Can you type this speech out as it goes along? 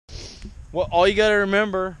Well, all you got to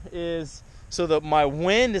remember is, so that my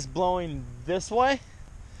wind is blowing this way,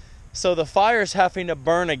 so the fire is having to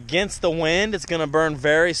burn against the wind. It's going to burn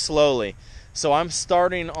very slowly. So I'm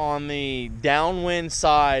starting on the downwind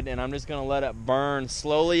side, and I'm just going to let it burn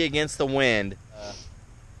slowly against the wind.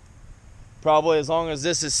 Probably as long as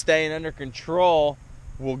this is staying under control,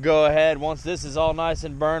 we'll go ahead. Once this is all nice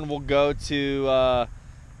and burned, we'll go to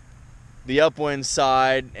the upwind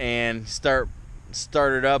side and start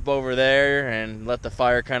it up over there and let the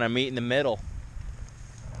fire kind of meet in the middle.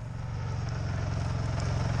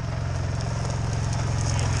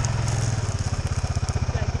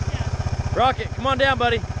 Rocket, come on down,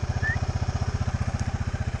 buddy.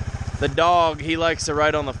 The dog, he likes to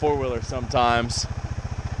ride on the four-wheeler sometimes.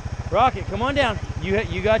 Rocket, come on down.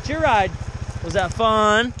 You got your ride. Was that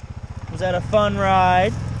fun? Was that a fun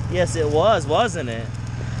ride? Yes, it was, wasn't it?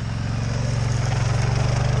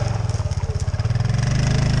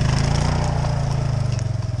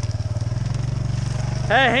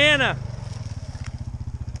 Hey, Hannah.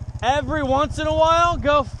 Every once in a while,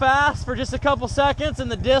 go fast for just a couple seconds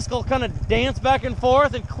and the disc will kind of dance back and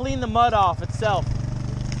forth and clean the mud off itself.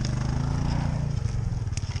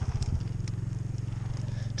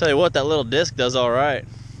 Tell you what, that little disc does all right.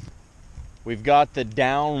 We've got the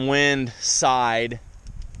downwind side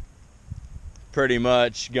pretty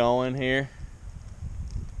much going here.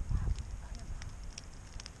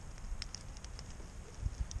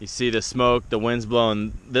 You see the smoke, the wind's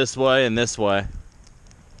blowing this way and this way.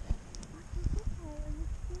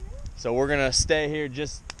 So we're gonna stay here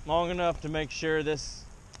just long enough to make sure this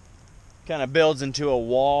kind of builds into a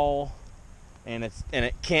wall and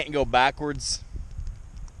it can't go backwards.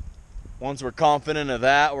 Once we're confident of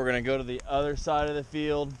that, we're gonna go to the other side of the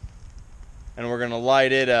field and we're gonna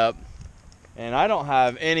light it up. And I don't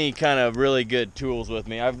have any kind of really good tools with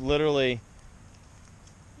me. I've literally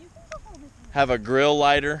have a grill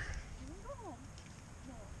lighter,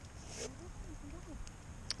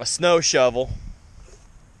 a snow shovel,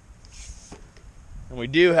 and we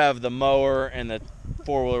do have the mower and the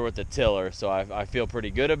four-wheeler with the tiller, so I feel pretty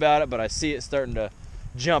good about it, but I see it starting to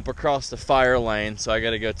jump across the fire lane, so I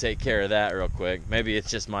gotta go take care of that real quick. Maybe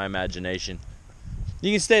it's just my imagination.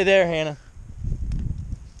 You can stay there, Hannah.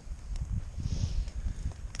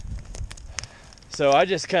 So I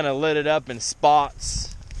just kind of lit it up in spots.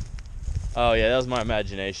 Oh yeah, that was my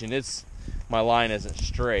imagination. My line isn't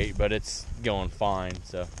straight, but it's going fine,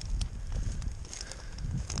 so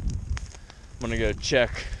I'm gonna go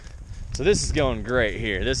check. So this is going great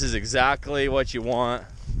here. This is exactly what you want.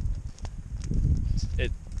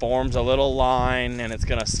 It forms a little line and it's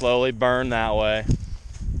gonna slowly burn that way.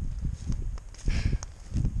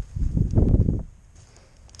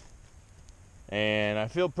 And I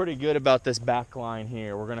feel pretty good about this back line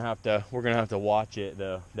here. We're gonna have to watch it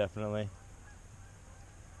though, definitely.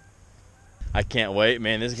 I can't wait,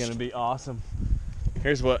 man. This is gonna be awesome.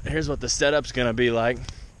 Here's what the setup's gonna be like.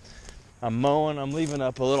 I'm mowing, I'm leaving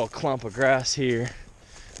up a little clump of grass here.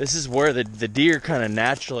 This is where the deer kind of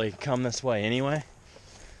naturally come this way anyway.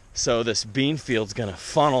 So this bean field's gonna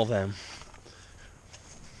funnel them.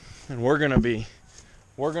 And we're gonna be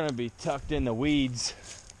tucked in the weeds.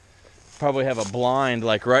 Probably have a blind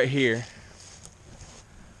like right here.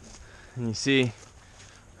 And you see,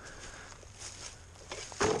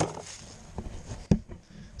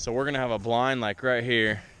 so we're gonna have a blind like right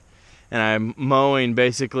here. And I'm mowing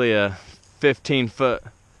basically a 15-foot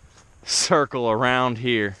circle around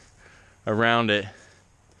here, around it.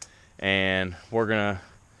 And we're gonna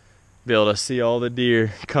be able to see all the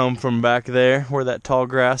deer come from back there where that tall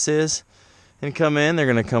grass is and come in. They're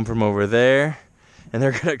gonna come from over there and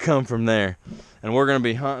they're gonna come from there. And we're gonna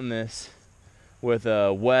be hunting this with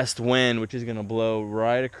a west wind, which is gonna blow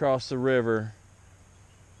right across the river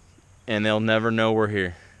and they'll never know we're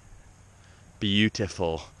here.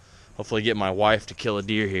 Beautiful. Hopefully get my wife to kill a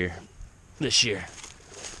deer here this year.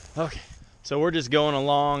 Okay, so we're just going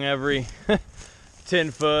along every 10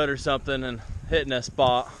 foot or something and hitting a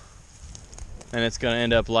spot, and it's gonna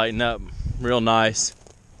end up lighting up real nice.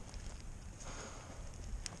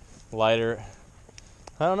 Lighter,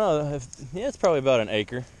 I don't know, yeah, it's probably about an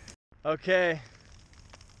acre. Okay,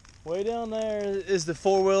 way down there is the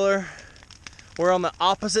four-wheeler. We're on the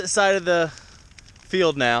opposite side of the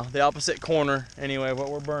field now, the opposite corner anyway, what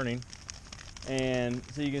we're burning. And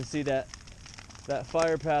so you can see that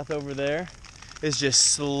fire path over there is just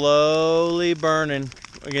slowly burning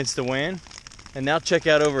against the wind. And now check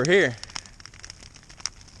out over here.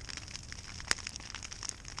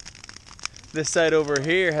 This side over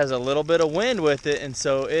here has a little bit of wind with it, and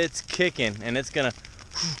so it's kicking and it's gonna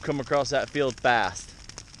come across that field fast.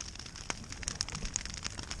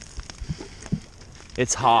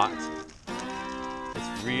 It's hot.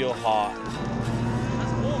 It's real hot.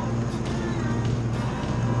 That's warm.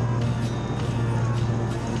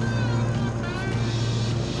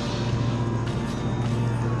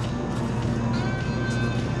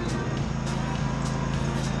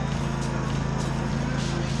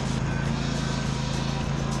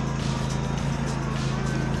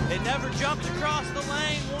 It never jumped across the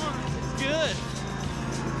lane once. It's good.